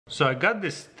So I got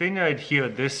this thing right here.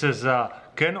 This is a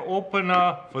can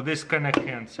opener for this kind of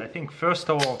cans. I think first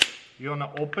of all you wanna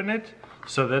open it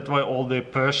so that way all the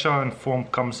pressure and foam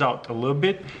comes out a little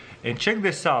bit. And check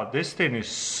this out, this thing is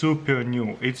super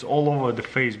new. It's all over the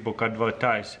Facebook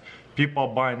advertise. People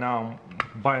buying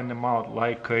them out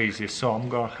like crazy, so I'm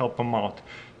gonna help them out.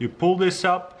 You pull this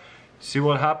up, see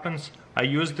what happens. I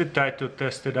used it, tried to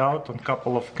test it out on a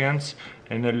couple of cans,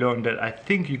 and I learned that I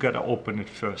think you gotta open it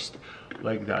first,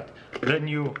 like that. Then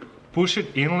you push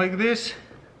it in like this,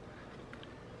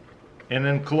 and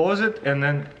then close it, and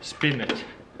then spin it.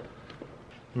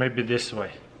 Maybe this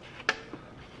way.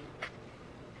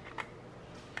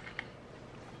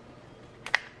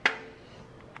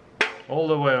 All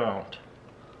the way around.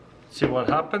 See what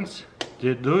happens? Did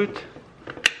you do it?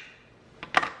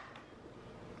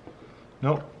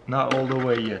 No, not all the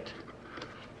way yet.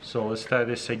 So let's try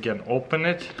this again. Open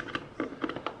it.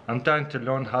 I'm trying to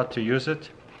learn how to use it.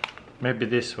 Maybe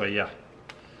this way, yeah.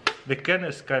 The can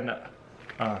is kind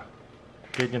of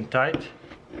big and tight.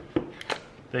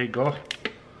 There you go.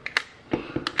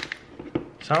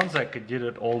 Sounds like I did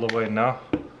it all the way now.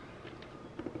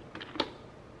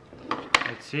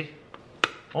 Let's see.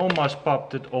 Almost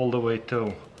popped it all the way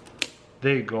through.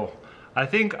 There you go. I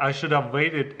think I should have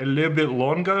waited a little bit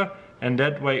longer, and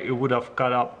that way it would have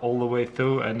cut up all the way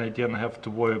through and I didn't have to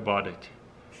worry about it.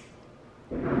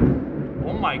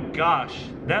 Oh my gosh,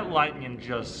 that lightning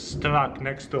just struck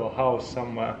next to a house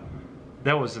somewhere.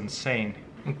 That was insane.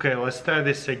 Okay, let's try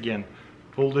this again.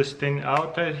 Pull this thing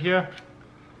out right here.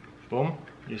 Boom,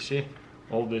 you see?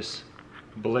 All this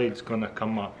blades gonna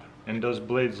come up. And those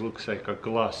blades looks like a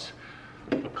glass.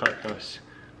 Cutters.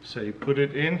 So you put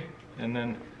it in and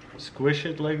then squish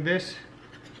it like this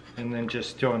and then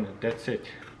just turn it. That's it.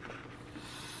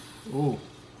 Ooh,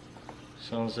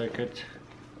 sounds like it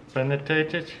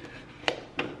penetrated.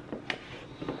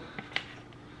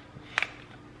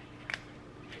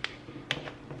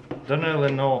 Don't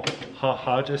really know how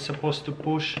hard it's supposed to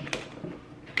push.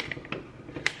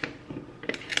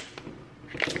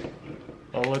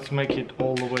 Well, let's make it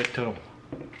all the way through.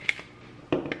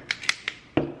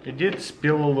 It did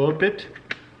spill a little bit,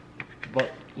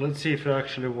 but let's see if it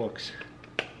actually works.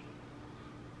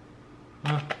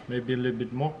 Maybe a little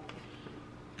bit more.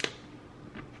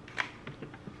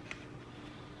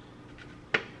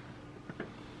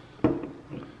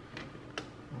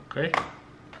 Okay.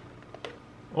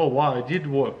 Oh wow, it did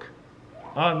work.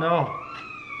 Oh no.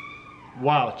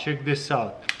 Wow, check this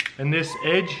out. And this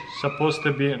edge supposed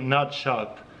to be not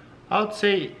sharp. I would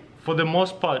say for the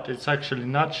most part it's actually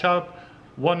not sharp.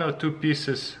 One or two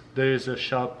pieces there is a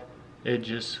sharp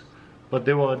edges, but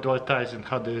they were advertising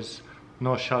how there's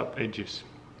no sharp edges.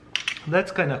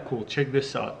 That's kind of cool. Check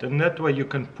this out. And that way you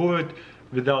can pour it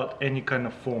without any kind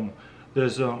of foam.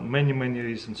 There's many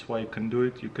reasons why you can do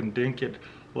it. You can drink it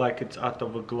like it's out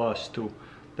of a glass too.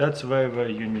 That's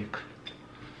very unique.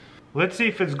 Let's see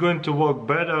if it's going to work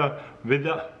better with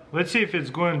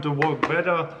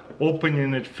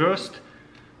opening it first,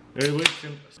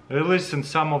 releasing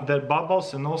some of that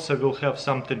bubbles, and also we'll have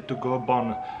something to grab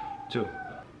on too.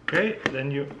 Okay,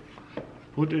 then you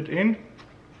put it in.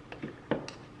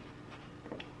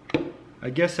 I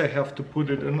guess I have to put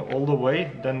it in all the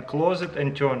way, then close it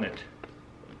and turn it.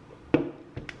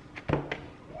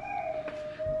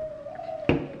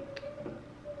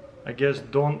 I guess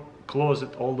don't close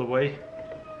it all the way.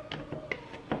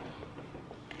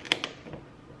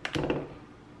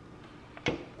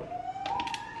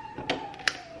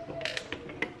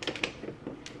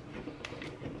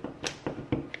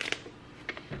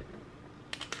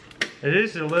 It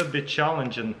is a little bit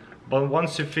challenging, but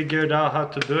once you figure out how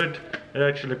to do it, it's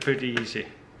actually pretty easy.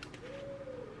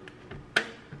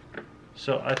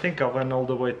 So I think I went all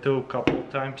the way through a couple of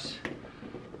times.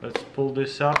 Let's pull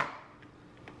this up,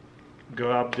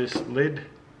 grab this lid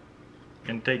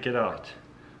and take it out.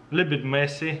 A little bit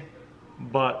messy,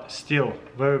 but still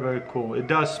very cool. It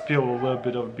does spill a little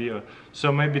bit of beer,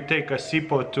 so maybe take a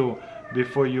sip or two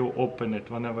before you open it,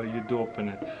 whenever you do open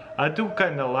it. I do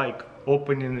kind of like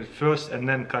opening it first and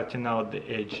then cutting out the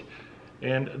edge.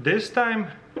 And this time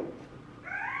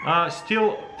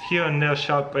still here and there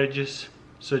sharp edges,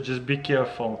 so just be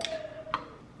careful.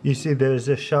 You see there's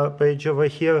a sharp edge over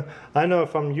here. I don't know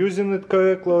if I'm using it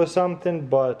correctly or something,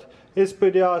 but it's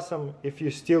pretty awesome if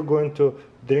you're still going to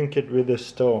drink it with a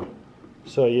straw.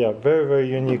 So yeah, very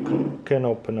unique can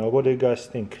opener. What do you guys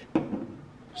think?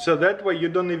 So that way you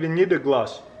don't even need a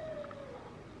glass.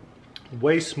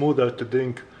 Way smoother to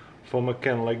drink from a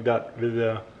can like that with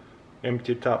an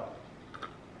empty top.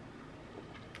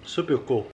 Super cool.